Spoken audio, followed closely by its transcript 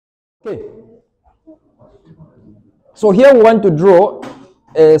Okay. So here we want to draw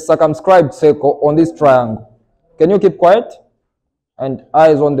a circumscribed circle on this triangle. Can you keep quiet? And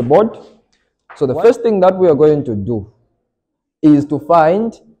eyes on the board. So the first thing that we are going to do is to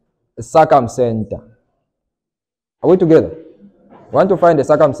find a circumcenter. Are we together? We want to find a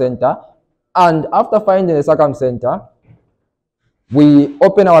circumcenter, and after finding a circumcenter, we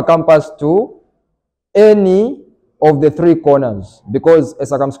open our compass to any of the three corners, because a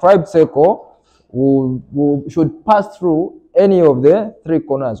circumscribed circle should pass through any of the three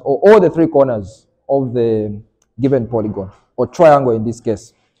corners, or all the three corners of the given polygon, or triangle in this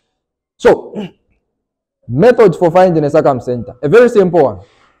case. So, methods for finding a circumcenter, a very simple one.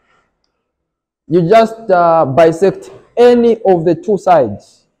 You just bisect any of the two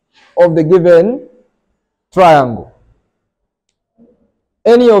sides of the given triangle.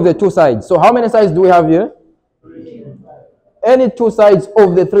 Any of the two sides. So how many sides do we have here? Any two sides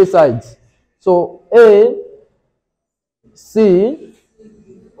of the three sides. So A, C,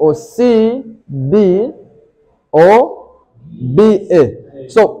 or C, B, or B, A.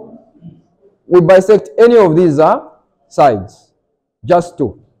 So we bisect any of these sides. Just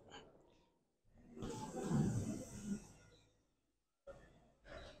two.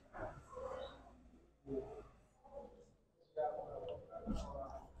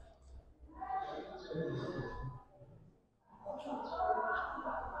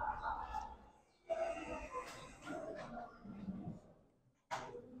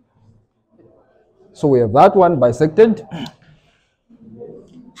 So we have that one bisected.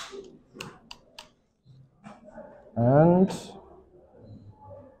 And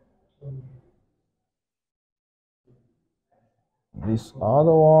this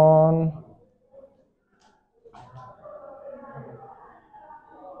other one.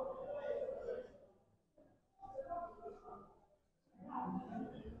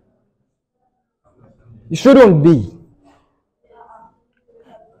 It shouldn't be.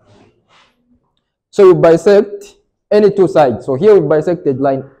 So you bisect any two sides. So here we bisected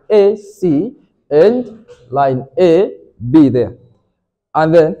line AC and line AB there.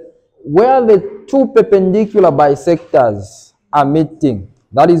 And then where the two perpendicular bisectors are meeting,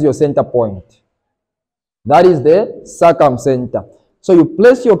 that is your center point. That is the circumcenter. So you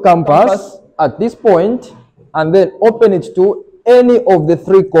place your compass at this point and then open it to any of the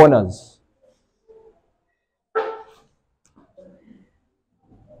three corners.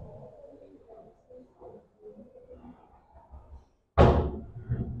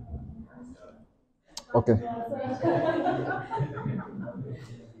 Okay.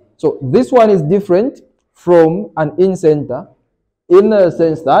 So this one is different from an in-center in the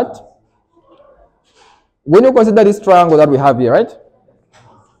sense that when you consider this triangle that we have here, right?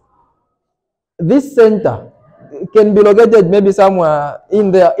 This center can be located maybe somewhere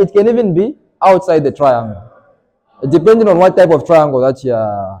in there. It can even be outside the triangle, depending on what type of triangle that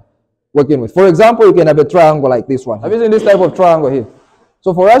you're working with. For example, you can have a triangle like this one. Have you seen this type of triangle here?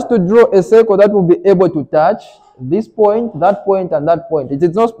 So for us to draw a circle that will be able to touch this point, and that point, it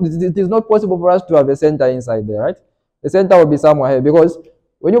is not possible for us to have a center inside there, right? The center will be somewhere here, because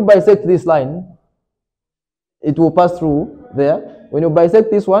when you bisect this line, it will pass through there. When you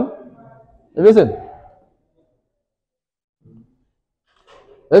bisect this one, listen.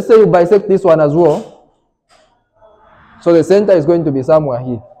 Let's say you bisect this one as well. So the center is going to be somewhere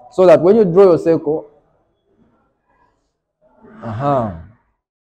here. So that when you draw your circle,